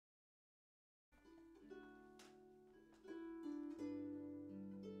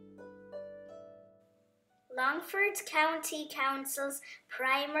Longford County Council's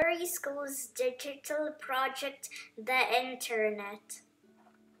primary school's digital project, the Internet.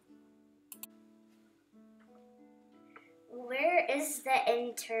 Where is the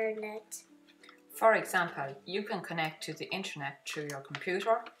Internet? For example, you can connect to the Internet through your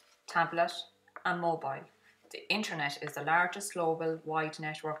computer, tablet and mobile. The Internet is the largest global wide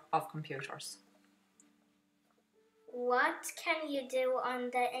network of computers. What can you do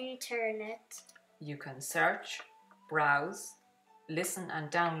on the Internet? You can search, browse, listen and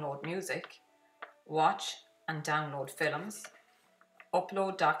download music, watch and download films,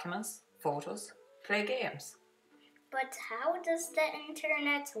 upload documents, photos, play games. But how does the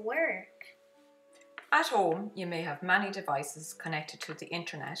Internet work? At home, you may have many devices connected to the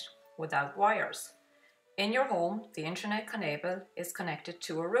Internet without wires. In your home, the Internet cable is connected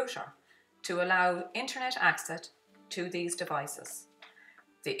to a router to allow Internet access to these devices.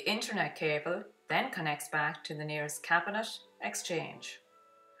 The Internet cable then connects back to the nearest cabinet exchange.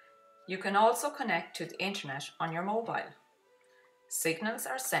 You can also connect to the Internet on your mobile. Signals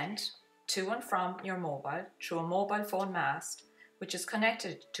are sent to and from your mobile through a mobile phone mast, which is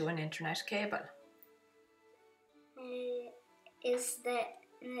connected to an Internet cable. Is the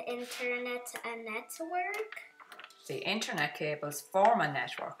Internet a network? The Internet cables form a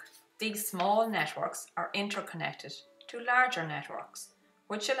network. These small networks are interconnected to larger networks,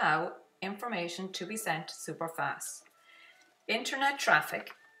 which allow information to be sent super fast. Internet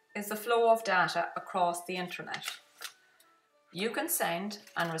traffic is the flow of data across the Internet. You can send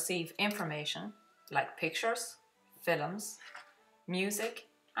and receive information like pictures, films, music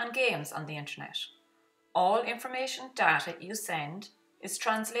and games on the Internet. All information data you send is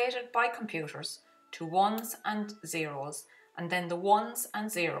translated by computers to ones and zeros, and then the ones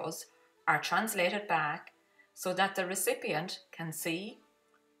and zeros are translated back so that the recipient can see,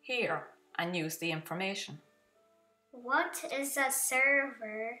 hear and use the information. What is a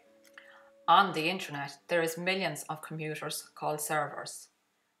server? On the Internet, there is millions of computers called servers.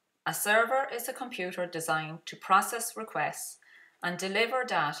 A server is a computer designed to process requests and deliver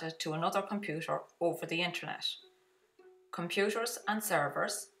data to another computer over the Internet. Computers and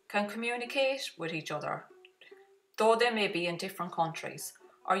servers can communicate with each other, though they may be in different countries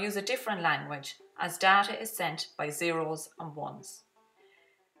or use a different language as data is sent by zeros and ones.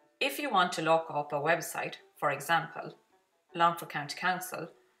 If you want to look up a website, for example, Longford County Council,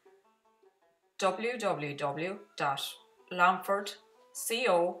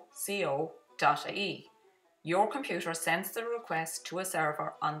 www.longfordcoco.ie. Your computer sends the request to a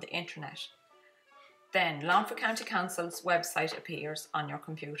server on the Internet. Then Longford County Council's website appears on your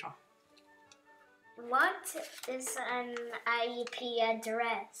computer. What is an IP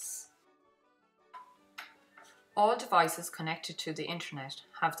address? All devices connected to the Internet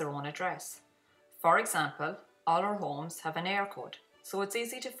have their own address. For example, all our homes have an area code, so it's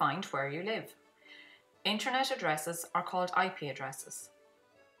easy to find where you live. Internet addresses are called IP addresses.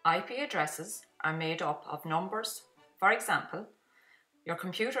 IP addresses are made up of numbers. For example, your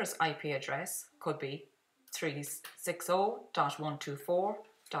computer's IP address could be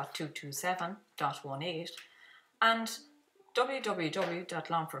 360.124.227.18 and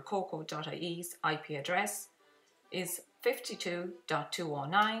www.longfordcoco.ie's IP address is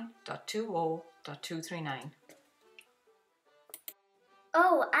 52.209.20.239.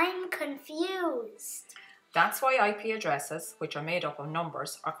 Oh, I'm confused. That's why IP addresses, which are made up of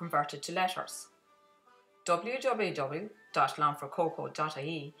numbers, are converted to letters.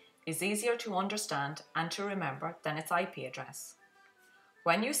 www.longfordcoco.ie is easier to understand and to remember than its IP address.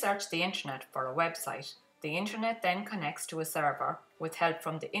 When you search the Internet for a website, the Internet then connects to a server with help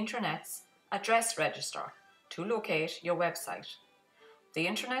from the Internet's address register to locate your website. The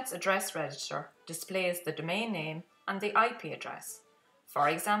Internet's address register displays the domain name and the IP address. For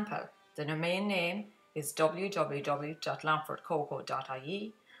example, the domain name is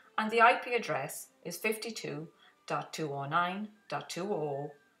www.longfordcoco.ie and the IP address is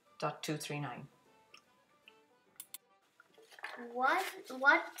 52.209.200.239. What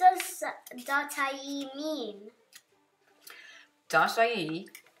does .ie mean? .ie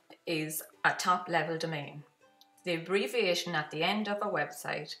is a top-level domain. The abbreviation at the end of a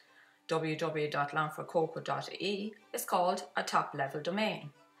website, www.longfordcoco.ie, is called a top-level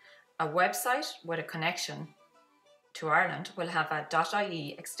domain. A website with a connection to Ireland will have a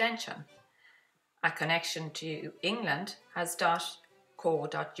 .ie extension. A connection to England has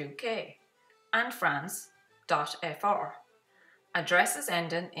 .co.uk and France .fr. Addresses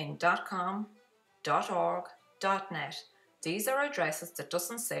ending in .com, .org, .net. These are addresses that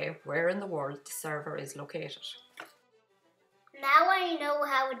doesn't say where in the world the server is located. Now I know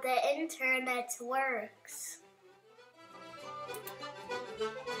how the Internet works.